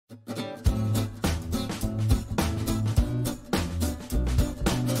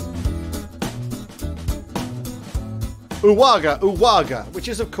Uwaga, which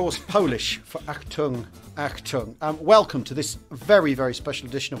is, of course, Polish for Achtung, Achtung. Welcome to this very, very special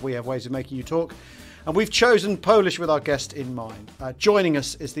edition of We Have Ways of Making You Talk. And we've chosen Polish with our guest in mind. Joining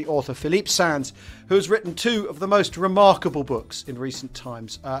us is the author Philippe Sands, who has written two of the most remarkable books in recent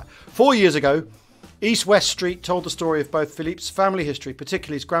times. 4 years ago, East West Street told the story of both Philippe's family history,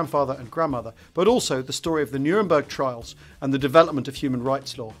 particularly his grandfather and grandmother, but also the story of the Nuremberg trials and the development of human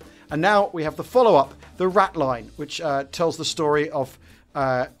rights law. And now we have the follow-up, The Ratline, which tells the story of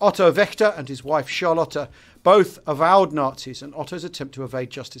Otto Wächter and his wife Charlotte, both avowed Nazis, and Otto's attempt to evade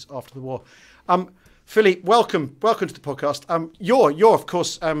justice after the war. Philippe, welcome to the podcast. You're of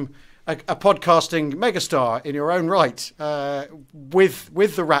course a podcasting megastar in your own right,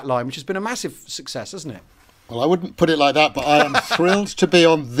 with the Ratline, which has been a massive success, hasn't it? Well, I wouldn't put it like that, but I am thrilled to be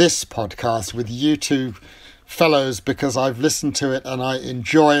on this podcast with you two fellows because I've listened to it and I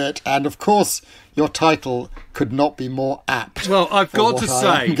enjoy it, and of course your title could not be more apt. Well, I've got to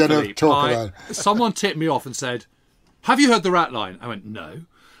say, Philippe, someone tipped me off and said, "Have you heard the Ratline?" I went, "No."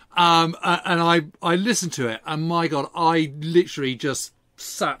 And I listened to it, and my God, I literally just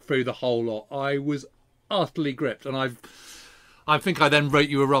sat through the whole lot. I was utterly gripped, and I think I then wrote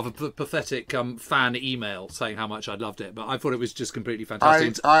you a rather pathetic fan email saying how much I loved it, but I thought it was just completely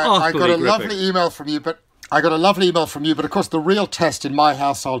fantastic. I got a lovely email from you, but of course the real test in my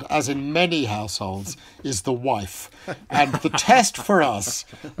household, as in many households, is the wife. And the test for us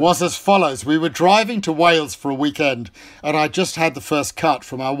was as follows. We were driving to Wales for a weekend, and I just had the first cut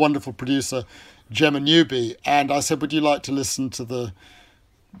from our wonderful producer, Gemma Newby, and I said, would you like to listen to the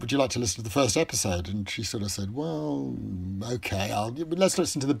first episode? And she sort of said, well, okay, let's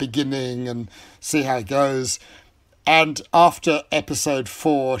listen to the beginning and see how it goes. And after episode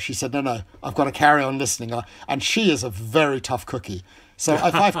 4, she said, no, I've got to carry on listening. And she is a very tough cookie. So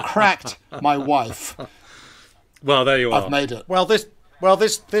if I've cracked my wife, well, there you are. I've made it. Well, this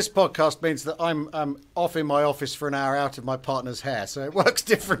podcast means that I'm off in my office for an hour out of my partner's hair, so it works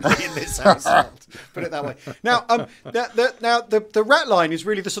differently in this household. Put it that way. Now, the Ratline is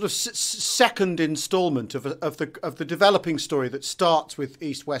really the sort of second instalment of the developing story that starts with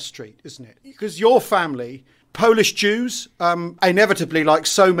East West Street, isn't it? Because your family, Polish Jews, inevitably, like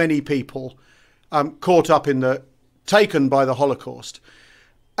so many people, caught up taken by the Holocaust,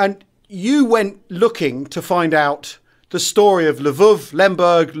 and you went looking to find out the story of Lvov,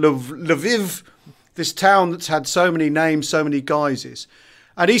 Lemberg, Lviv, this town that's had so many names, so many guises.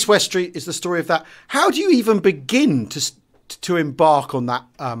 And East West Street is the story of that. How do you even begin to embark on that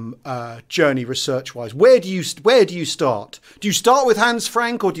journey research-wise? Where do you start? Do you start with Hans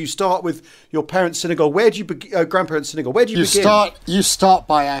Frank, or do you start with your parents' synagogue? Where do you grandparents' synagogue? Where do you begin? You start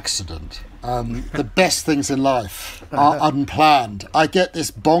by accident. The best things in life are unplanned. I get this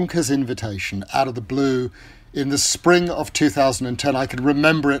bonkers invitation out of the blue in the spring of 2010. I can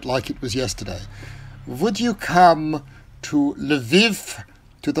remember it like it was yesterday. Would you come to Lviv,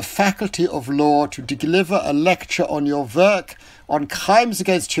 to the Faculty of Law, to deliver a lecture on your work on crimes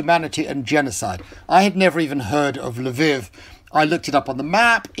against humanity and genocide? I had never even heard of Lviv. I looked it up on the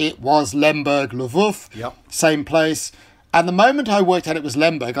map. It was Lemberg, Lvov, yep. Same place. And the moment I worked out it was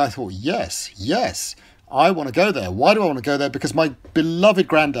Lemberg, I thought, yes, I want to go there. Why do I want to go there? Because my beloved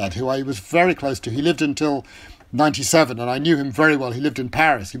granddad, who I was very close to, he lived until 97, and I knew him very well. He lived in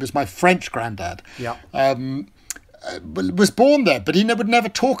Paris. He was my French granddad. Yeah. Was born there, but he would never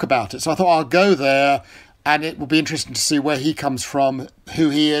talk about it. So I thought, I'll go there, and it will be interesting to see where he comes from, who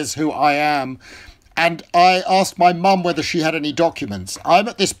he is, who I am. And I asked my mum whether she had any documents. I'm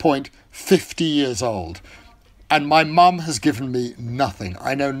at this point 50 years old, and my mum has given me nothing.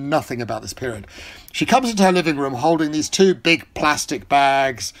 I know nothing about this period. She comes into her living room holding these 2 big plastic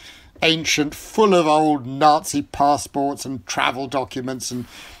bags, ancient, full of old Nazi passports and travel documents and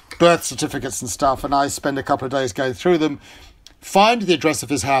birth certificates and stuff, and I spend a couple of days going through them, find the address of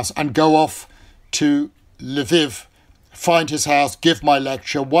his house and go off to Lviv, find his house, give my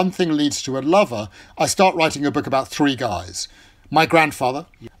lecture. One thing leads to another. I start writing a book about 3 guys. My grandfather,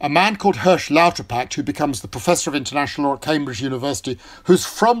 a man called Hirsch Lauterpacht, who becomes the professor of international law at Cambridge University, who's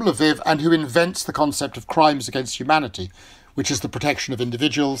from Lviv and who invents the concept of crimes against humanity, which is the protection of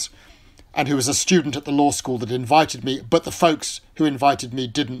individuals, and who was a student at the law school that invited me, but the folks who invited me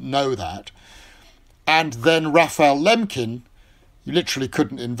didn't know that. And then Raphael Lemkin, you literally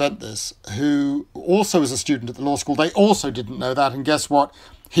couldn't invent this, who also was a student at the law school. They also didn't know that, and guess what?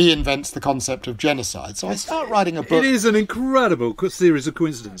 He invents the concept of genocide. So I start writing a book. It is an incredible series of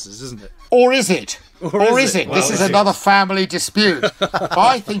coincidences, isn't it? Or is it? Or is it? Well, this is another family dispute.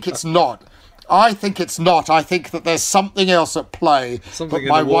 I think it's not. I think it's not. I think that there's something else at play. Something but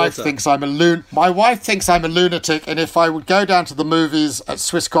my in the wife water. thinks I'm a My wife thinks I'm a lunatic, and if I would go down to the movies at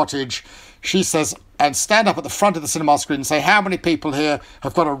Swiss Cottage, she says, and stand up at the front of the cinema screen and say, how many people here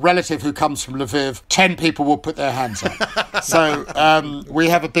have got a relative who comes from Lviv? 10 people will put their hands up. So we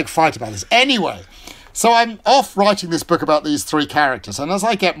have a big fight about this. Anyway, so I'm off writing this book about these three characters, and as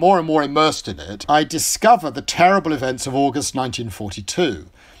I get more and more immersed in it, I discover the terrible events of August 1942,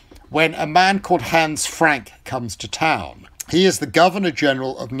 when a man called Hans Frank comes to town. He is the Governor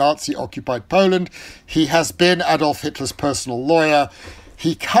General of Nazi-occupied Poland. He has been Adolf Hitler's personal lawyer.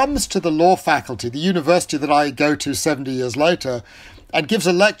 He comes to the law faculty, the university that I go to 70 years later, and gives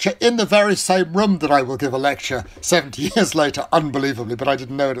a lecture in the very same room that I will give a lecture 70 years later, unbelievably, but I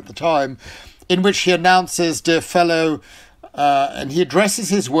didn't know it at the time, in which he announces, dear fellow, and he addresses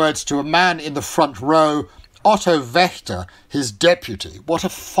his words to a man in the front row, Otto Wächter, his deputy. What a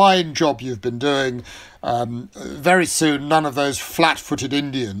fine job you've been doing. Very soon, none of those flat-footed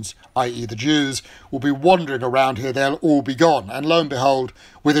Indians, i.e. the Jews, will be wandering around here. They'll all be gone. And lo and behold,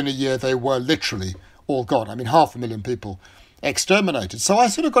 within a year, they were literally all gone. I mean, 500,000 people exterminated. So I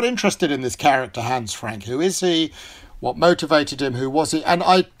sort of got interested in this character, Hans Frank. Who is he? What motivated him? Who was he? And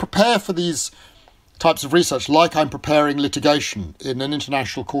I prepare for these types of research like I'm preparing litigation in an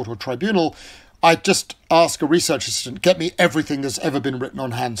international court or tribunal. I just ask a research assistant, get me everything that's ever been written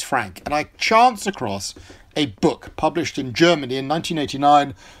on Hans Frank. And I chance across a book published in Germany in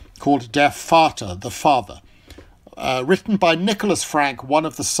 1989 called Der Vater, the Father, written by Niklas Frank, one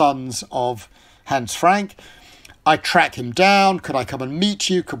of the sons of Hans Frank. I track him down. Could I come and meet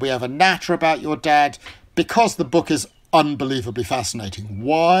you? Could we have a natter about your dad? Because the book is unbelievably fascinating.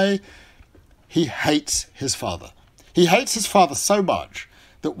 Why? He hates his father. He hates his father so much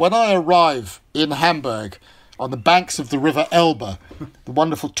that when I arrive in Hamburg on the banks of the River Elbe, the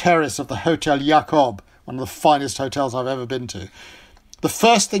wonderful terrace of the Hotel Jakob, one of the finest hotels I've ever been to, the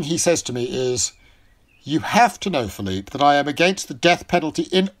first thing he says to me is, you have to know, Philippe, that I am against the death penalty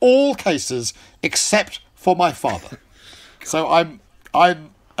in all cases except for my father. So I'm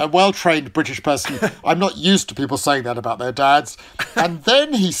a well-trained British person. I'm not used to people saying that about their dads. And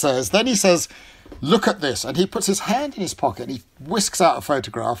then he says, look at this. And he puts his hand in his pocket and he whisks out a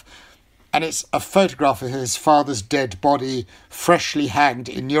photograph. And it's a photograph of his father's dead body, freshly hanged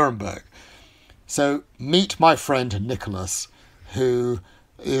in Nuremberg. So meet my friend Niklas, who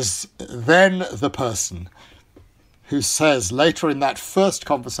is then the person who says later in that first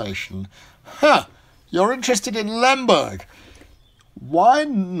conversation, you're interested in Lemberg. Why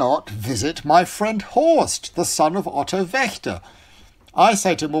not visit my friend Horst, the son of Otto Wächter? I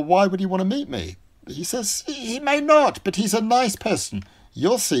say to him, well, why would he want to meet me? He says, he may not, but he's a nice person.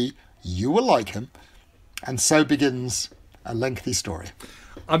 You'll see, you will like him. And so begins a lengthy story.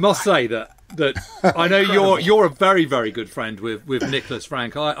 I must say that I know you're a very, very good friend with Niklas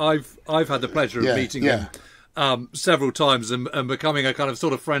Frank. I've had the pleasure of meeting him several times and becoming a kind of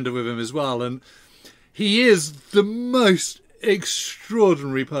sort of friend with him as well. And he is the most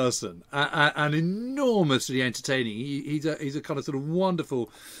extraordinary person and enormously entertaining. He's a kind of sort of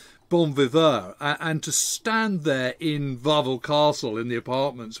wonderful bon vivant, and to stand there in Wawel Castle in the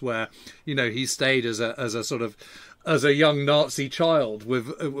apartments where he stayed as a young Nazi child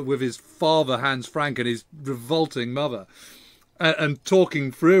with his father Hans Frank and his revolting mother, and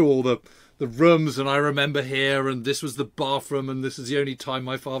talking through all the rooms, and I remember here, and this was the bathroom, and this is the only time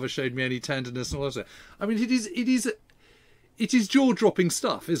my father showed me any tenderness and all that. I mean, it is jaw-dropping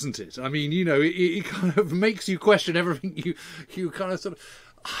stuff, isn't it? I mean, it kind of makes you question everything you kind of sort of,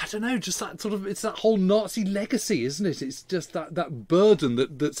 I don't know, just that sort of, it's that whole Nazi legacy, isn't it? It's just that burden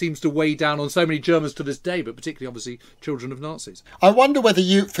that seems to weigh down on so many Germans to this day, but particularly, obviously, children of Nazis. I wonder whether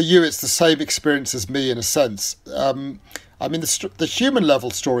for you it's the same experience as me in a sense. I mean, the human level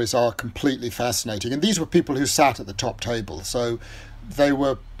stories are completely fascinating, and these were people who sat at the top table, so they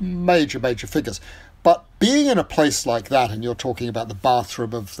were major figures. But being in a place like that, and you're talking about the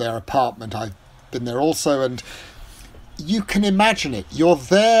bathroom of their apartment, I've been there also, and you can imagine it. You're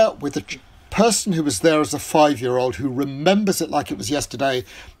there with a person who was there as a 5-year-old who remembers it like it was yesterday,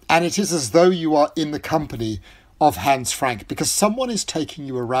 and it is as though you are in the company of Hans Frank, because someone is taking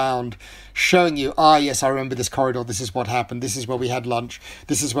you around, showing you, yes, I remember this corridor, this is what happened, this is where we had lunch,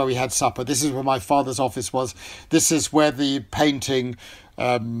 this is where we had supper, this is where my father's office was, this is where the painting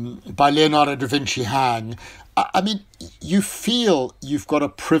by Leonardo da Vinci hang. I mean, you feel you've got a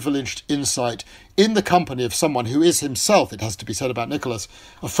privileged insight in the company of someone who is himself, it has to be said about Niklas,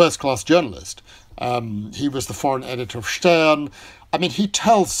 a first-class journalist. He was the foreign editor of Stern. I mean, he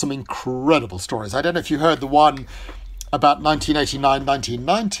tells some incredible stories. I don't know if you heard the one about 1989,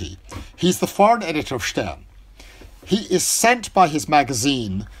 1990. He's the foreign editor of Stern. He is sent by his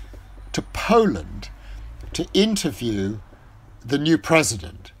magazine to Poland to interview the new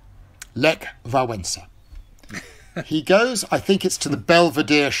president, Lech Wałęsa. He goes, I think it's to the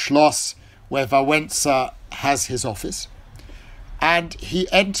Belvedere Schloss, where Wałęsa has his office. And he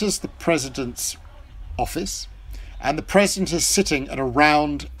enters the president's office, and the president is sitting at a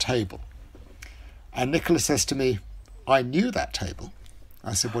round table. And Niklas says to me, I knew that table.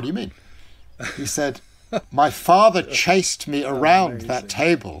 I said, what do you mean? He said, my father chased me around that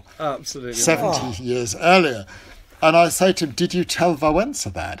table 70 years earlier. And I say to him, did you tell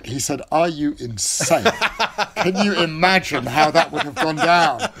Wałęsa that? He said, are you insane? Can you imagine how that would have gone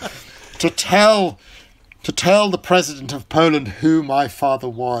down? To tell the president of Poland who my father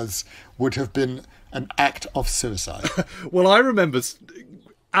was would have been an act of suicide. Well, I remember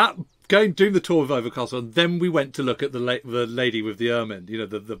doing the tour of Overcastle, and then we went to look at the lady with the ermine, you know,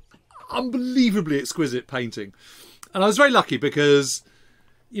 the unbelievably exquisite painting. And I was very lucky because,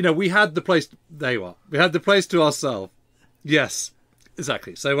 you know, we had the place. There you are. We had the place to ourselves. Yes,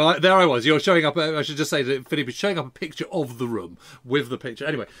 exactly. So there I was. You're showing up. I should just say that Philippe is showing up a picture of the room with the picture.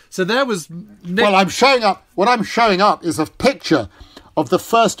 Anyway, so there was. Well, I'm showing up. What I'm showing up is a picture of the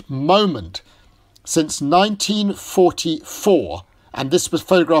first moment since 1944, and this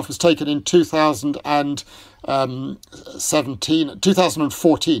photograph was taken in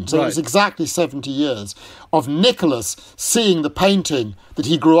 2014. So right. It was exactly 70 years of Niklas seeing the painting that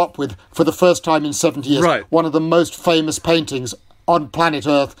he grew up with for the first time in 70 years. Right. One of the most famous paintings on planet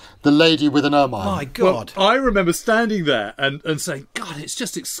Earth, The Lady with an Ermine. My God. Well, I remember standing there and saying, God, it's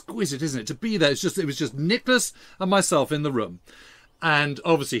just exquisite, isn't it? To be there, it was just Niklas and myself in the room. And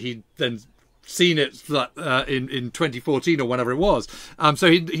obviously he'd then seen it in 2014 or whenever it was. So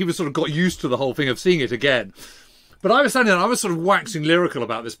he was sort of got used to the whole thing of seeing it again. But I was standing there and I was sort of waxing lyrical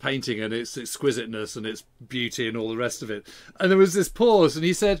about this painting and its exquisiteness and its beauty and all the rest of it. And there was this pause and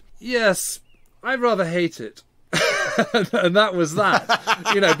he said, yes, I rather hate it. And that was that,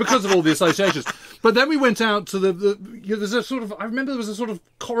 you know, because of all the associations. But then we went out to there's a sort of, I remember there was a sort of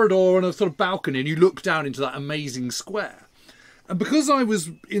corridor and a sort of balcony and you look down into that amazing square. And because I was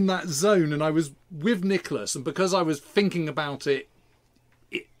in that zone and I was with Niklas and because I was thinking about it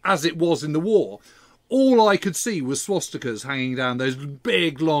as it was in the war, all I could see was swastikas hanging down, those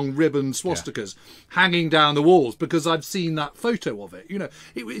big, long ribbon swastikas hanging down the walls because I'd seen that photo of it. You know,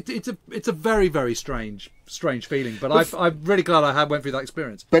 it's a very, very strange feeling. But I'm really glad I went through that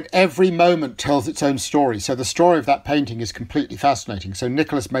experience. But every moment tells its own story. So the story of that painting is completely fascinating. So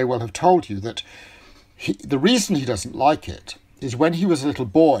Niklas may well have told you that the reason he doesn't like it is when he was a little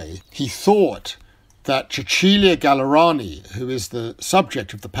boy, he thought that Cecilia Gallerani, who is the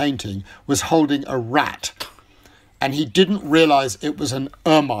subject of the painting, was holding a rat. And he didn't realise it was an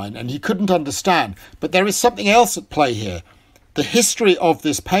ermine, and he couldn't understand. But there is something else at play here. The history of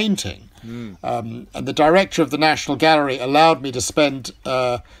this painting, and the director of the National Gallery allowed me to spend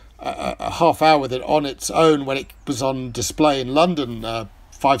a half hour with it on its own when it was on display in London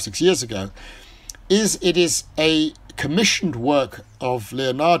 5-6 years ago, it is a commissioned work of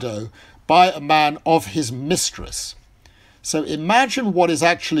Leonardo by a man of his mistress. So imagine what is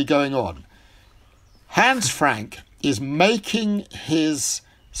actually going on. Hans Frank is making his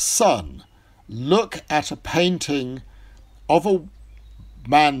son look at a painting of a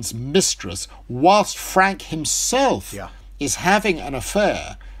man's mistress whilst Frank himself is having an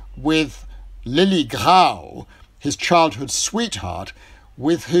affair with Lily Grau, his childhood sweetheart,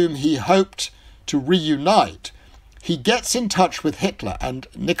 with whom he hoped to reunite. He gets in touch with Hitler, and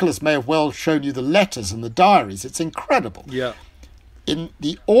Niklas may have well shown you the letters and the diaries. It's incredible. Yeah. In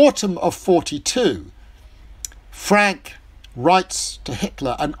the autumn of 42, Frank writes to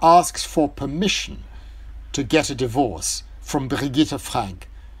Hitler and asks for permission to get a divorce from Brigitte Frank,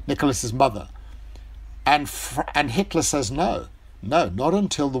 Niklas's mother. And Hitler says no, not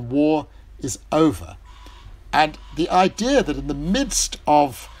until the war is over. And the idea that in the midst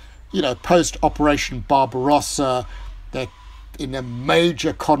of, you know, post-Operation Barbarossa, they're in a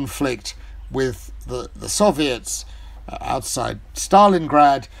major conflict with the Soviets outside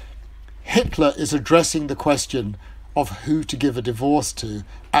Stalingrad, Hitler is addressing the question of who to give a divorce to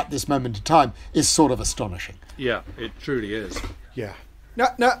at this moment in time is sort of astonishing. Yeah, it truly is. Yeah.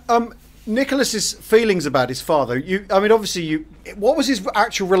 Now, Nicholas's feelings about his father. What was his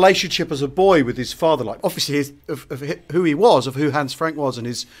actual relationship as a boy with his father like? Obviously, of who he was, of who Hans Frank was, and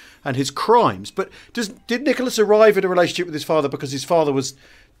his crimes. But did Nicholas arrive at a relationship with his father because his father was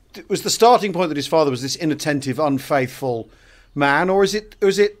the starting point that his father was this inattentive, unfaithful man, or is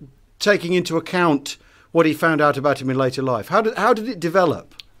it taking into account what he found out about him in later life? How did it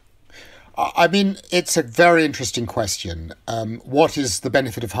develop? I mean, it's a very interesting question. What is the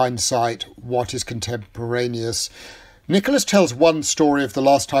benefit of hindsight? What is contemporaneous? Niklas tells one story of the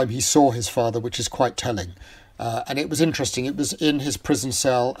last time he saw his father, which is quite telling. And it was interesting. It was in his prison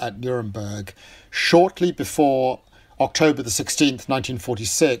cell at Nuremberg, shortly before October the 16th,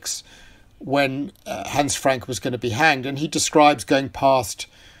 1946, when Hans Frank was going to be hanged. And he describes going past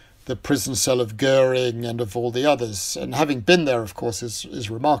the prison cell of Goering and of all the others. And having been there, of course, is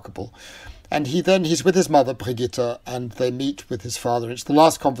remarkable. And he's with his mother, Brigitte, and they meet with his father. It's the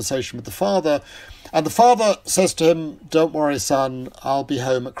last conversation with the father. And the father says to him, "Don't worry, son, I'll be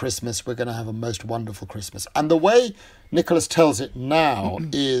home at Christmas. We're going to have a most wonderful Christmas." And the way Niklas tells it now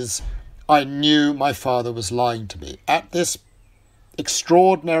is, "I knew my father was lying to me. At this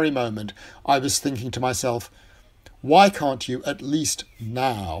extraordinary moment, I was thinking to myself, why can't you at least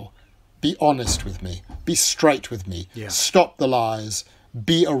now be honest with me, be straight with me, stop the lies,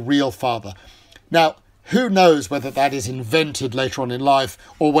 be a real father?" Now, who knows whether that is invented later on in life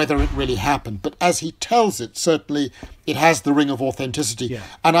or whether it really happened. But as he tells it, certainly it has the ring of authenticity. Yeah.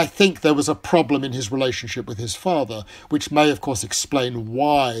 And I think there was a problem in his relationship with his father, which may, of course, explain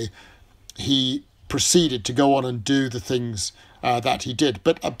why he proceeded to go on and do the things that he did.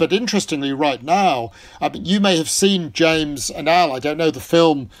 But interestingly, right now, I mean, you may have seen, James and Al, I don't know, the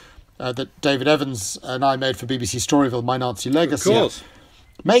film that David Evans and I made for BBC Storyville, My Nazi Legacy. Of course.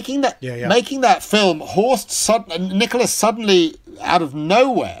 Making that film, Niklas suddenly, out of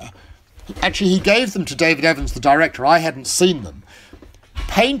nowhere, actually he gave them to David Evans, the director. I hadn't seen them.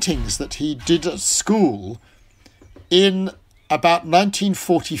 Paintings that he did at school in about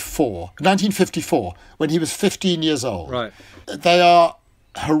 1954, when he was 15 years old. Right. They are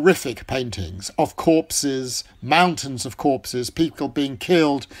horrific paintings of corpses, mountains of corpses, people being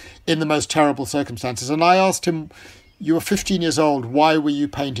killed in the most terrible circumstances. And I asked him, "You were 15 years old, why were you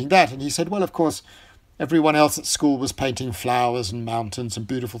painting that?" And he said, "Well, of course, everyone else at school was painting flowers and mountains and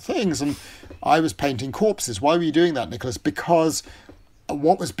beautiful things, and I was painting corpses." "Why were you doing that, Niklas?" "Because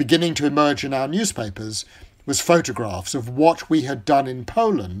what was beginning to emerge in our newspapers was photographs of what we had done in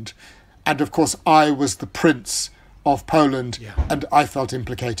Poland. And of course, I was the prince of Poland, and I felt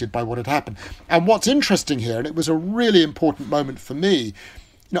implicated by what had happened." And what's interesting here, and it was a really important moment for me,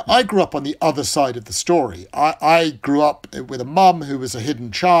 I grew up on the other side of the story. I grew up with a mum who was a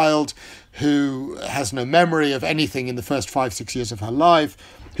hidden child, who has no memory of anything in the first 5-6 years of her life,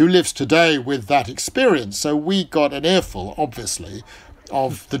 who lives today with that experience. So we got an earful, obviously,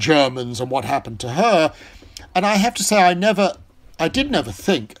 of the Germans and what happened to her. And I have to say, I did never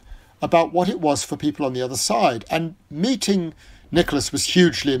think about what it was for people on the other side. And meeting Niklas was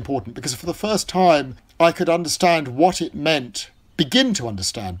hugely important, because for the first time I could understand what it meant, begin to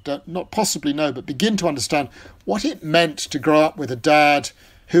understand, not possibly know, but begin to understand what it meant to grow up with a dad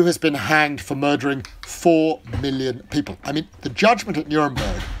who has been hanged for murdering 4 million people. I mean, the judgment at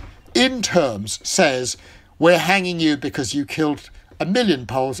Nuremberg, in terms, says, "We're hanging you because you killed 1 million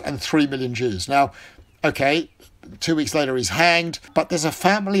Poles and 3 million Jews." Now, okay, 2 weeks later he's hanged, but there's a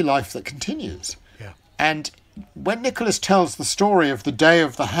family life that continues. Yeah. And when Niklas tells the story of the day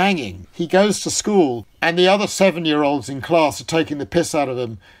of the hanging, he goes to school and the other 7-year-olds in class are taking the piss out of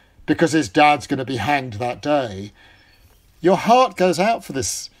him because his dad's going to be hanged that day. Your heart goes out for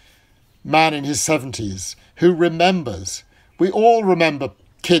this man in his 70s who remembers. We all remember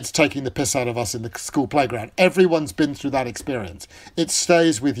kids taking the piss out of us in the school playground. Everyone's been through that experience. It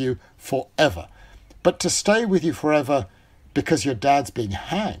stays with you forever. But to stay with you forever because your dad's being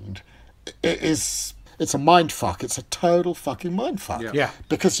hanged it's a mind fuck. It's a total fucking mind fuck. Yeah.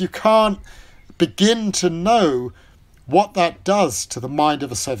 Because you can't begin to know what that does to the mind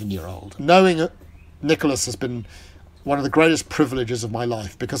of a 7-year-old. Knowing Niklas has been one of the greatest privileges of my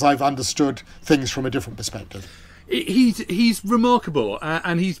life, because I've understood things from a different perspective. He's remarkable,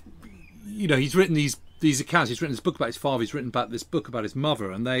 and he's written these accounts. He's written this book about his father. He's written about this book about his mother,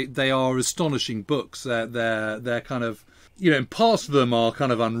 and they are astonishing books. They're kind of, in parts of them are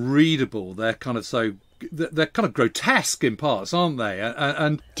kind of unreadable. They're kind of grotesque in parts, aren't they?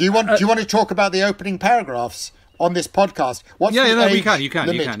 And do you want to talk about the opening paragraphs on this podcast? What's the age you can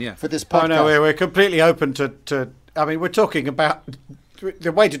limit for this podcast? Oh no, we're completely open to. I mean, we're talking about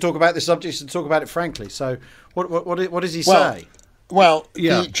the way to talk about this subject is to talk about it frankly. So, what does he say? Well,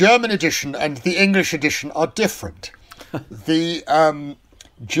 the German edition and the English edition are different. The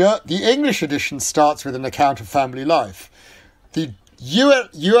English edition starts with an account of family life. The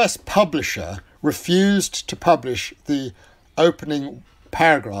US publisher refused to publish the opening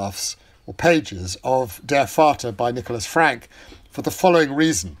paragraphs or pages of Der Vater by Nicholas Frank for the following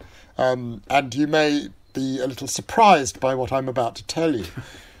reason. And you may be a little surprised by what I'm about to tell you.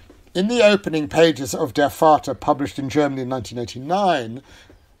 in the opening pages of Der Vater, published in Germany in 1989,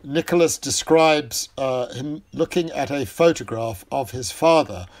 Niklas describes him looking at a photograph of his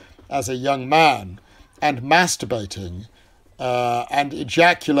father as a young man and masturbating and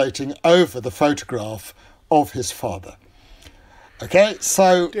ejaculating over the photograph of his father. Okay,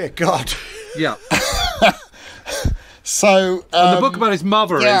 so... Dear God. Yeah. So... and the book about his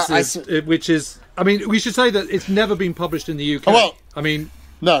mother which is... I mean, we should say that it's never been published in the UK. Well, I mean...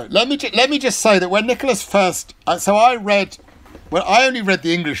 No, let me just say that when Niklas first... so I only read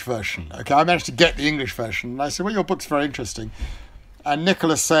the English version, okay? I managed to get the English version, and I said, well, your book's very interesting. And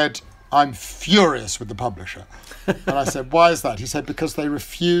Niklas said, I'm furious with the publisher. And I said, why is that? He said, because they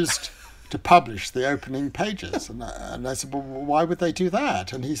refused to publish the opening pages. And I said, well, why would they do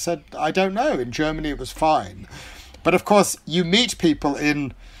that? And he said, I don't know. In Germany, it was fine. But, of course, you meet people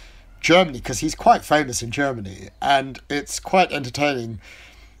in Germany, because he's quite famous in Germany, and it's quite entertaining.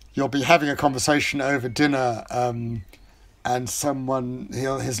 You'll be having a conversation over dinner, and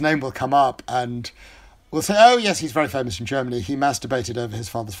his name will come up, and we'll say, oh, yes, he's very famous in Germany. He masturbated over his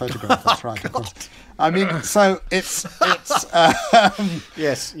father's photograph. That's right, of course. I mean, so it's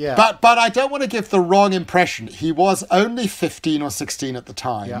yes, yeah. But I don't want to give the wrong impression. He was only 15 or 16 at the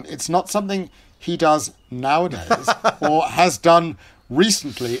time. Yeah. It's not something he does nowadays or has done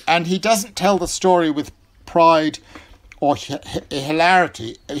recently, and he doesn't tell the story with pride or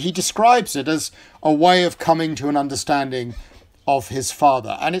hilarity. He describes it as a way of coming to an understanding of his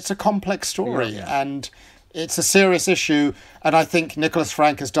father, and it's a complex story, and it's a serious issue, and I think Niklas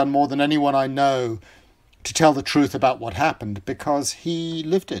Frank has done more than anyone I know to tell the truth about what happened, because he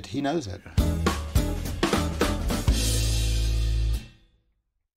lived it, he knows it.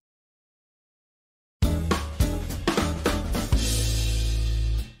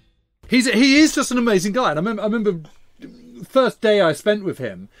 He is just an amazing guy, and I remember the first day I spent with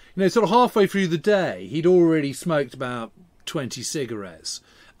him, sort of halfway through the day, he'd already smoked about 20 cigarettes.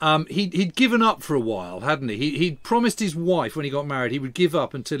 He'd given up for a while, hadn't he? He'd promised his wife when he got married he would give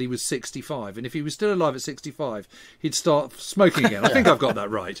up until he was 65, and if he was still alive at 65, he'd start smoking again. I think I've got that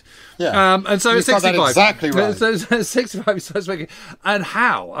right. Yeah. And so at 65, exactly right. So at 65 he started smoking. And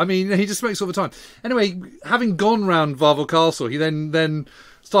how? I mean, he just smokes all the time. Anyway, having gone round Wawel Castle, he then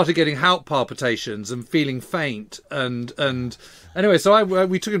started getting heart palpitations and feeling faint, and anyway, so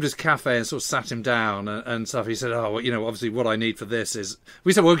we took him to this cafe and sort of sat him down and stuff. He said, "Oh, well, obviously what I need for this is."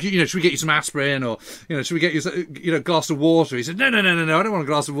 We said, "Well, should we get you some aspirin, or should we get you a glass of water?" He said, "No, I don't want a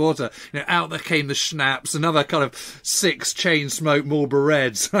glass of water." Out there came the schnapps, another kind of 6 chain smoked Marlboro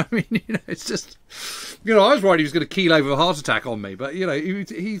Reds. I mean, it's just, I was worried he was going to keel over a heart attack on me, but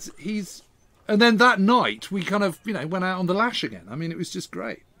he's. And then that night, we kind of, went out on the lash again. I mean, it was just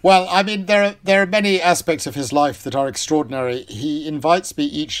great. Well, I mean, there are many aspects of his life that are extraordinary. He invites me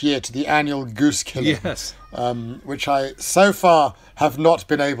each year to the annual goose killing, yes, which I so far have not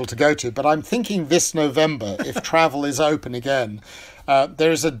been able to go to. But I'm thinking this November, if travel is open again,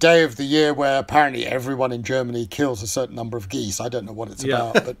 there is a day of the year where apparently everyone in Germany kills a certain number of geese. I don't know what it's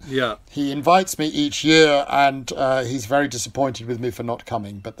about, but he invites me each year, and he's very disappointed with me for not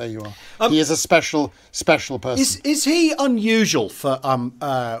coming. But there you are. He is a special person. Is he unusual for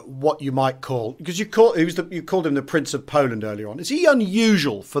what you might call, because you called him the Prince of Poland earlier on? Is he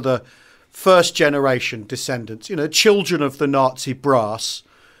unusual for the first generation descendants, children of the Nazi brass,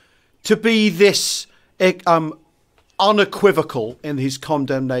 to be this unequivocal in his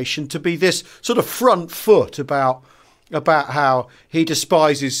condemnation, to be this sort of front foot about how he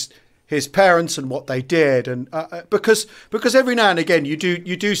despises his parents and what they did, and because every now and again you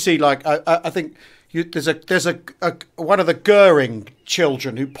do see, like, I think there's a one of the Goering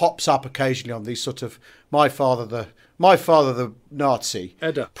children who pops up occasionally on these sort of my father the Nazi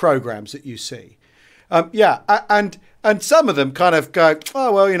programs that you see. And some of them kind of go,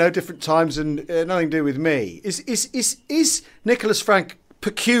 oh, well, different times and nothing to do with me. Is Niklas Frank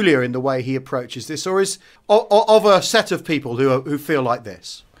peculiar in the way he approaches this, or is of a set of people who feel like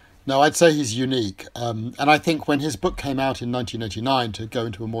this? No, I'd say he's unique. And I think when his book came out in 1989, to go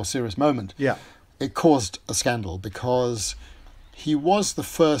into a more serious moment, it caused a scandal, because he was the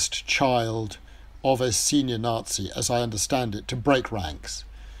first child of a senior Nazi, as I understand it, to break ranks.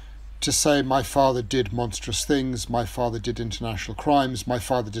 To say, my father did monstrous things, my father did international crimes, my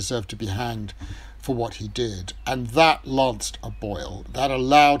father deserved to be hanged for what he did. And that lanced a boil. That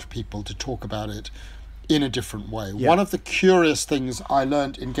allowed people to talk about it in a different way. One of the curious things I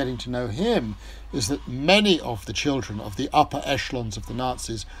learned in getting to know him is that many of the children of the upper echelons of the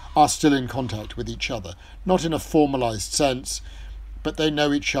Nazis are still in contact with each other. Not in a formalised sense, but they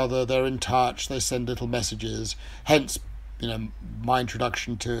know each other, they're in touch, they send little messages. Hence, my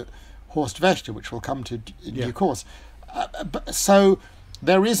introduction to Horst Wächter, which we'll come to in due course. So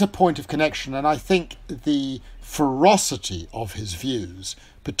there is a point of connection, and I think the ferocity of his views,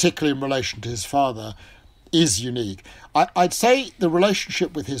 particularly in relation to his father, is unique. I'd say the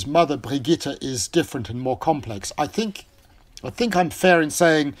relationship with his mother, Brigitte, is different and more complex. I think I'm fair in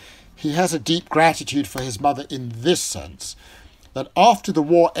saying he has a deep gratitude for his mother in this sense, that after the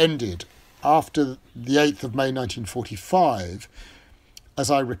war ended, after the 8th of May 1945,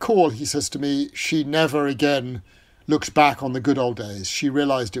 as I recall, he says to me, she never again looked back on the good old days. She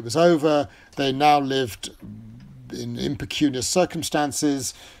realised it was over. They now lived in impecunious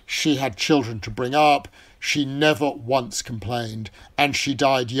circumstances. She had children to bring up. She never once complained. And she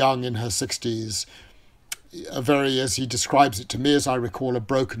died young in her 60s. A very, as he describes it to me, as I recall, a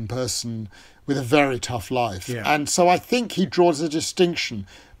broken person with a very tough life. Yeah. And so I think he draws a distinction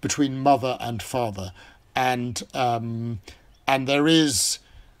between mother and father. And there is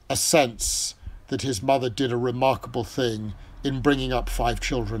a sense that his mother did a remarkable thing in bringing up 5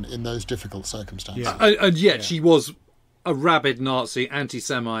 children in those difficult circumstances. Yeah. And yet she was a rabid Nazi,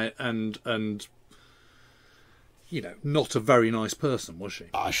 anti-Semite, and not a very nice person, was she?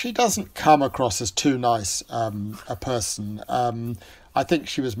 She doesn't come across as too nice a person. I think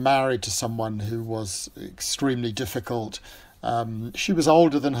she was married to someone who was extremely difficult. She was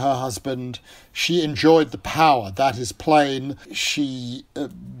older than her husband. She enjoyed the power, that is plain. She,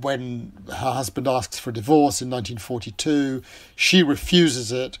 when her husband asks for a divorce in 1942, she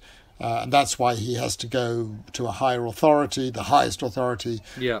refuses it, and that's why he has to go to a higher authority, the highest authority,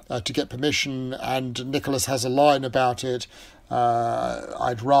 to get permission. And Niklas has a line about it.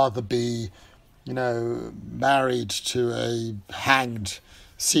 I'd rather be, married to a hanged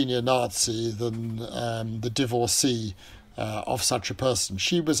senior Nazi than the divorcee of such a person.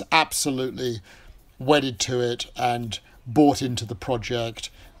 She was absolutely wedded to it and bought into the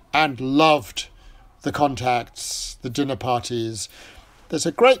project and loved the contacts, the dinner parties. There's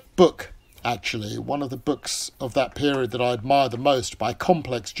a great book, actually, one of the books of that period that I admire the most, by a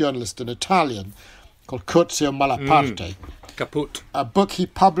complex journalist in Italian called Curzio Malaparte. Caput. A book he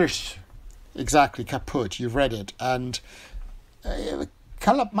published, exactly, Caput, you've read it. And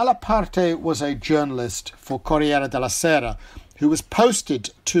Malaparte was a journalist for Corriere della Sera who was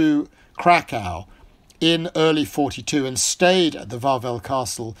posted to Krakow in early 42 and stayed at the Wawel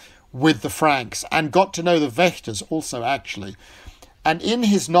Castle with the Franks and got to know the Wächters also, actually. And in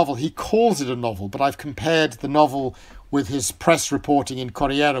his novel, he calls it a novel, but I've compared the novel with his press reporting in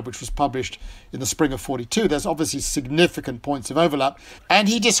Corriere, which was published in the spring of 42. There's obviously significant points of overlap. And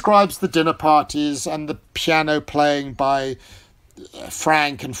he describes the dinner parties and the piano playing by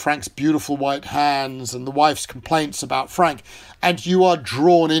Frank and Frank's beautiful white hands and the wife's complaints about Frank. And you are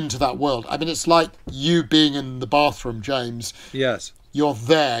drawn into that world. I mean, it's like you being in the bathroom, James. Yes. You're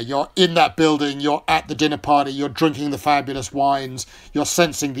there, you're in that building, you're at the dinner party, you're drinking the fabulous wines, you're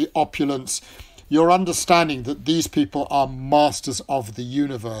sensing the opulence, you're understanding that these people are masters of the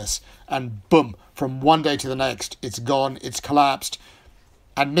universe, and boom, from one day to the next, it's gone, it's collapsed.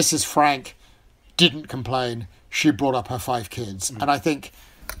 And Mrs. Frank didn't complain, she brought up her 5 kids. And I think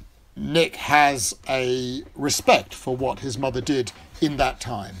Nick has a respect for what his mother did in that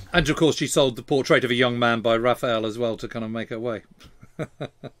time. And of course she sold the portrait of a young man by Raphael as well to kind of make her way.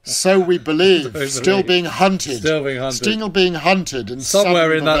 So we believe. Still being hunted. Still being hunted. And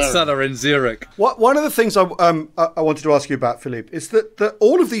somewhere in that cellar in Zurich. One of the things I wanted to ask you about, Philippe, is that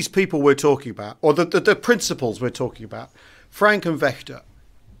all of these people we're talking about, or the principals we're talking about, Frank and Wächter,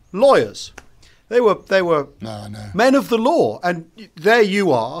 lawyers. They were men of the law, and there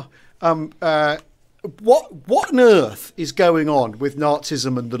you are. What on earth is going on with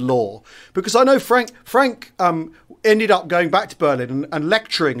Nazism and the law? Because I know Frank ended up going back to Berlin and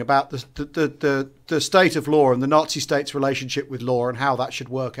lecturing about the state of law and the Nazi state's relationship with law and how that should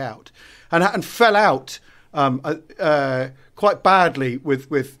work out, and fell out quite badly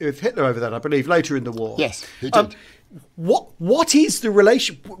with Hitler over that, I believe, later in the war. Yes, he did. What is the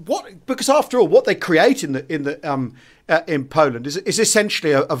relation? Because after all, what they create in Poland is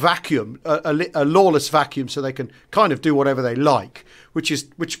essentially a vacuum, a lawless vacuum, so they can kind of do whatever they like, which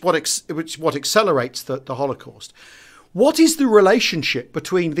what accelerates the Holocaust. What is the relationship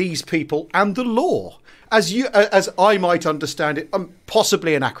between these people and the law, as I might understand it,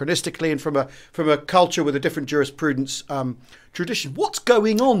 possibly anachronistically and from a culture with a different jurisprudence tradition? What's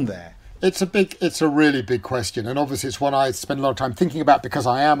going on there? It's a really big question, and obviously it's one I spend a lot of time thinking about because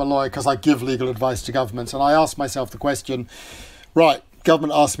I am a lawyer, because I give legal advice to governments, and I ask myself the question, right,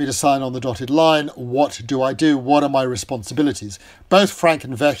 government asked me to sign on the dotted line, what do I do? What are my responsibilities? Both Frank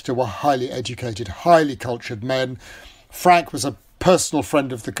and Wächter were highly educated, highly cultured men. Frank was a personal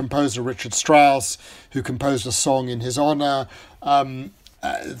friend of the composer Richard Strauss, who composed a song in his honour.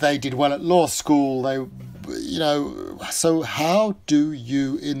 They did well at law school. So how do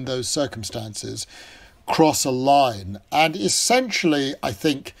you, in those circumstances, cross a line? And essentially, I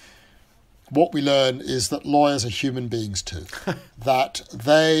think what we learn is that lawyers are human beings too, that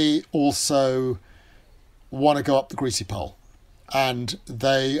they also want to go up the greasy pole, and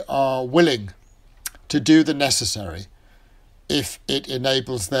they are willing to do the necessary if it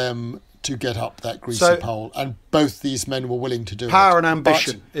enables them to get up that greasy pole. And both these men were willing to do it. Power and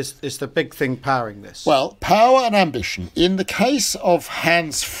ambition is the big thing powering this. Well, power and ambition. In the case of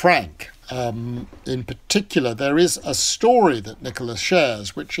Hans Frank, in particular, there is a story that Niklas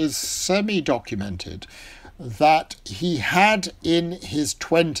shares, which is semi-documented, that he had in his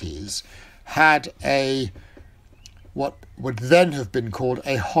 20s had what would then have been called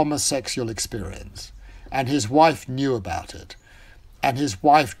a homosexual experience, and his wife knew about it, and his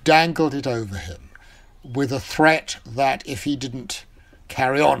wife dangled it over him with a threat that if he didn't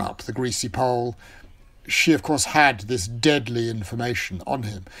carry on up the greasy pole, she of course had this deadly information on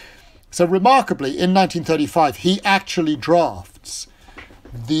him. So remarkably, in 1935, he actually drafts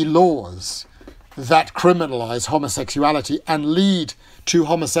the laws that criminalise homosexuality and lead to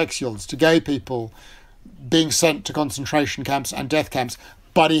homosexuals, to gay people, being sent to concentration camps and death camps.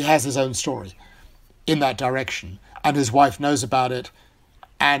 But he has his own story in that direction, and his wife knows about it.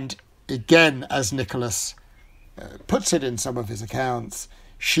 And again, as Niklas puts it in some of his accounts,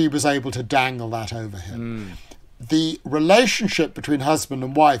 she was able to dangle that over him. The relationship between husband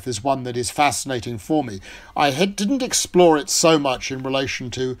and wife is one that is fascinating for me. I didn't explore it so much in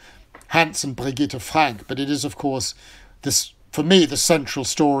relation to Hans and Brigitte Frank, but it is, of course, for me, the central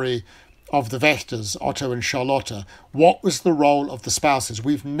story of the Wächters, Otto and Charlotte. What was the role of the spouses?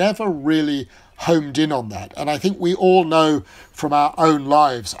 We've never really homed in on that. And I think we all know from our own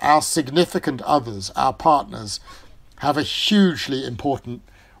lives, our significant others, our partners, have a hugely important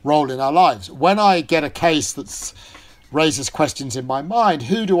role in our lives. When I get a case that raises questions in my mind,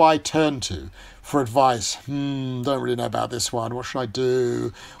 who do I turn to for advice? Don't really know about this one. What should I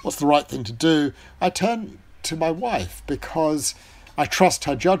do? What's the right thing to do? I turn to my wife because I trust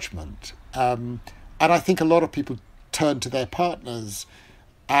her judgment. And I think a lot of people turn to their partners,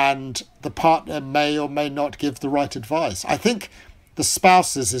 and the partner may or may not give the right advice. I think the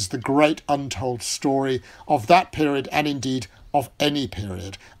spouses is the great untold story of that period, and indeed of any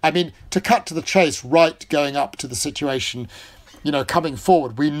period. I mean, to cut to the chase, right going up to the situation, coming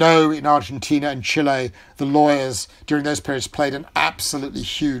forward, we know in Argentina and Chile, the lawyers during those periods played an absolutely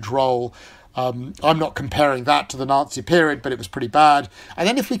huge role. I'm not comparing that to the Nazi period, but it was pretty bad. And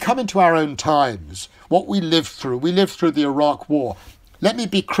then if we come into our own times, what we lived through the Iraq War. Let me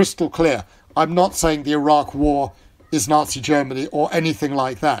be crystal clear. I'm not saying the Iraq War is Nazi Germany or anything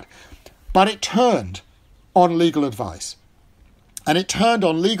like that. But it turned on legal advice. And it turned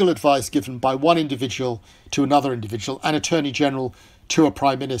on legal advice given by one individual to another individual, an attorney general to a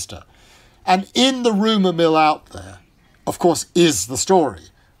prime minister. And in the rumour mill out there, of course, is the story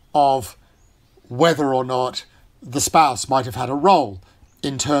of whether or not the spouse might have had a role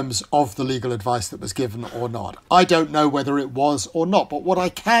in terms of the legal advice that was given or not. I don't know whether it was or not, but what I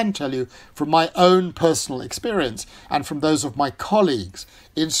can tell you from my own personal experience and from those of my colleagues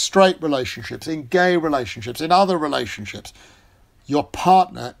in straight relationships, in gay relationships, in other relationships, your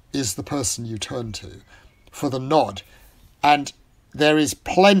partner is the person you turn to for the nod. And there is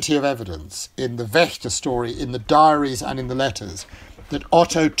plenty of evidence in the Wächter story, in the diaries and in the letters, that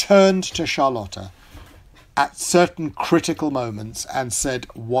Otto turned to Charlotte at certain critical moments and said,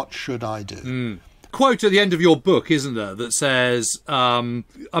 what should I do? Quote at the end of your book, isn't there, that says, I'm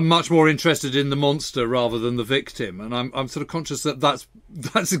much more interested in the monster rather than the victim. And I'm sort of conscious that that's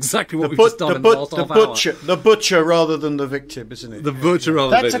exactly what we've just done in the last half hour. The butcher rather than the victim, isn't it? The butcher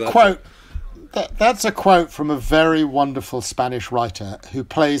rather than the victim. That's a quote. That's a quote from a very wonderful Spanish writer who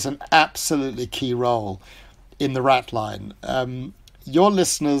plays an absolutely key role in the Ratline. Your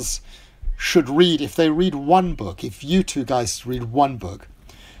listeners should read, if they read one book, if you two guys read one book,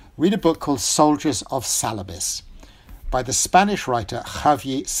 read a book called Soldiers of Salamis by the Spanish writer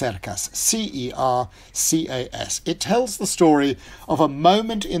Javier Cercas, Cercas. It tells the story of a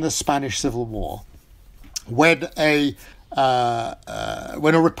moment in the Spanish Civil War when a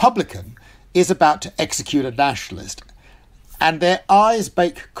Republican is about to execute a nationalist, and their eyes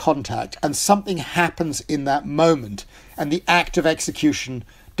make contact, and something happens in that moment, and the act of execution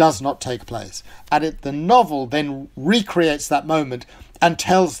does not take place. And the novel then recreates that moment and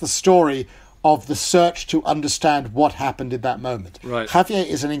tells the story of the search to understand what happened in that moment. Right. Javier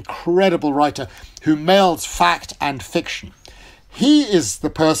is an incredible writer who melds fact and fiction. He is the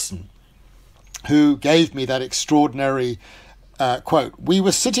person who gave me that extraordinary quote. We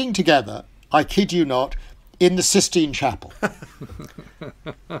were sitting together, I kid you not, in the Sistine Chapel.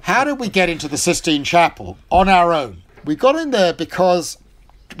 How did we get into the Sistine Chapel on our own? We got in there because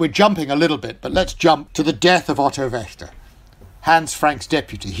we're jumping a little bit, but let's jump to the death of Otto Wächter, Hans Frank's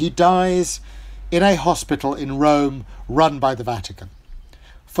deputy. He dies in a hospital in Rome run by the Vatican.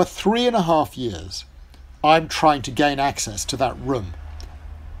 For 3.5 years, I'm trying to gain access to that room,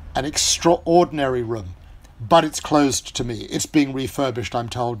 an extraordinary room, but it's closed to me. It's being refurbished, I'm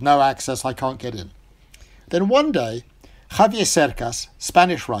told. No access, I can't get in. Then one day, Javier Cercas,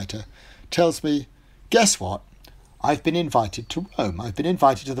 Spanish writer, tells me, guess what? I've been invited to Rome. I've been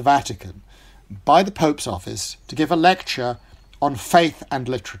invited to the Vatican by the Pope's office to give a lecture on faith and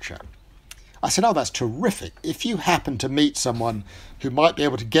literature. I said, oh, that's terrific. If you happen to meet someone who might be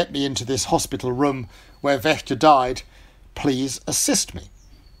able to get me into this hospital room where Wächter died, please assist me.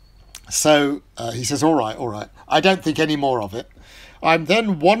 So he says, all right. I don't think any more of it. I'm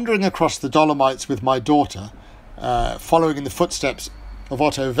then wandering across the Dolomites with my daughter, following in the footsteps of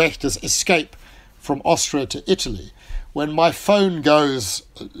Otto Wächter's escape from Austria to Italy, when my phone goes,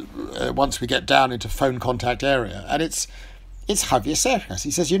 once we get down into phone contact area, and it's Javier Cercas.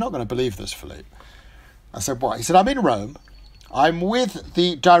 He says, you're not going to believe this, Philippe. I said, what? He said, I'm in Rome. I'm with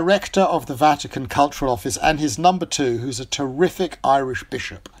the director of the Vatican Cultural Office and his number 2, who's a terrific Irish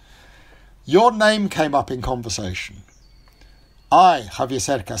bishop. Your name came up in conversation. I, Javier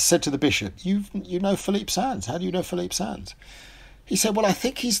Cercas, said to the bishop, you know Philippe Sands. How do you know Philippe Sands? He said, well, I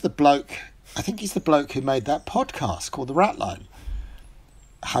think he's the bloke who made that podcast called The Ratline.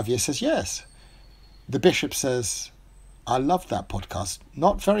 Javier says, yes. The bishop says, I loved that podcast.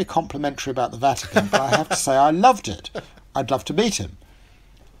 Not very complimentary about the Vatican, but I have to say I loved it. I'd love to meet him.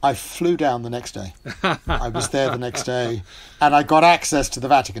 I flew down the next day. I was there the next day, and I got access to the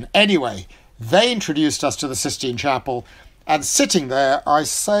Vatican. Anyway, they introduced us to the Sistine Chapel, and sitting there, I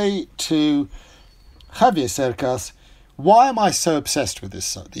say to Javier Cercas, why am I so obsessed with this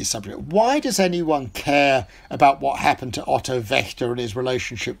subject? Why does anyone care about what happened to Otto Wächter and his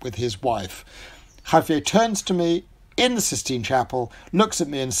relationship with his wife? Javier turns to me in the Sistine Chapel, looks at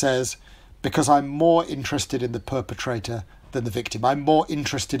me and says, because I'm more interested in the perpetrator than the victim. I'm more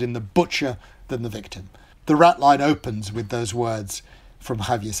interested in the butcher than the victim. The Ratline opens with those words from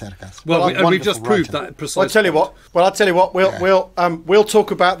Javier Cercas. Well, we've just proved that precisely. Well, I'll tell you what. We'll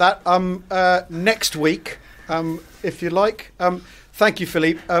talk about that next week, if you like. Thank you,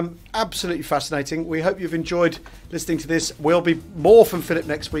 Philippe. Absolutely fascinating. We hope you've enjoyed listening to this. We'll be more from Philippe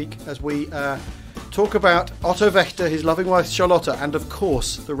next week as we talk about Otto Wächter, his loving wife Charlotta, and of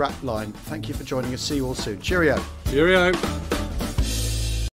course the Ratline. Thank you for joining us. See you all soon. Cheerio. Cheerio.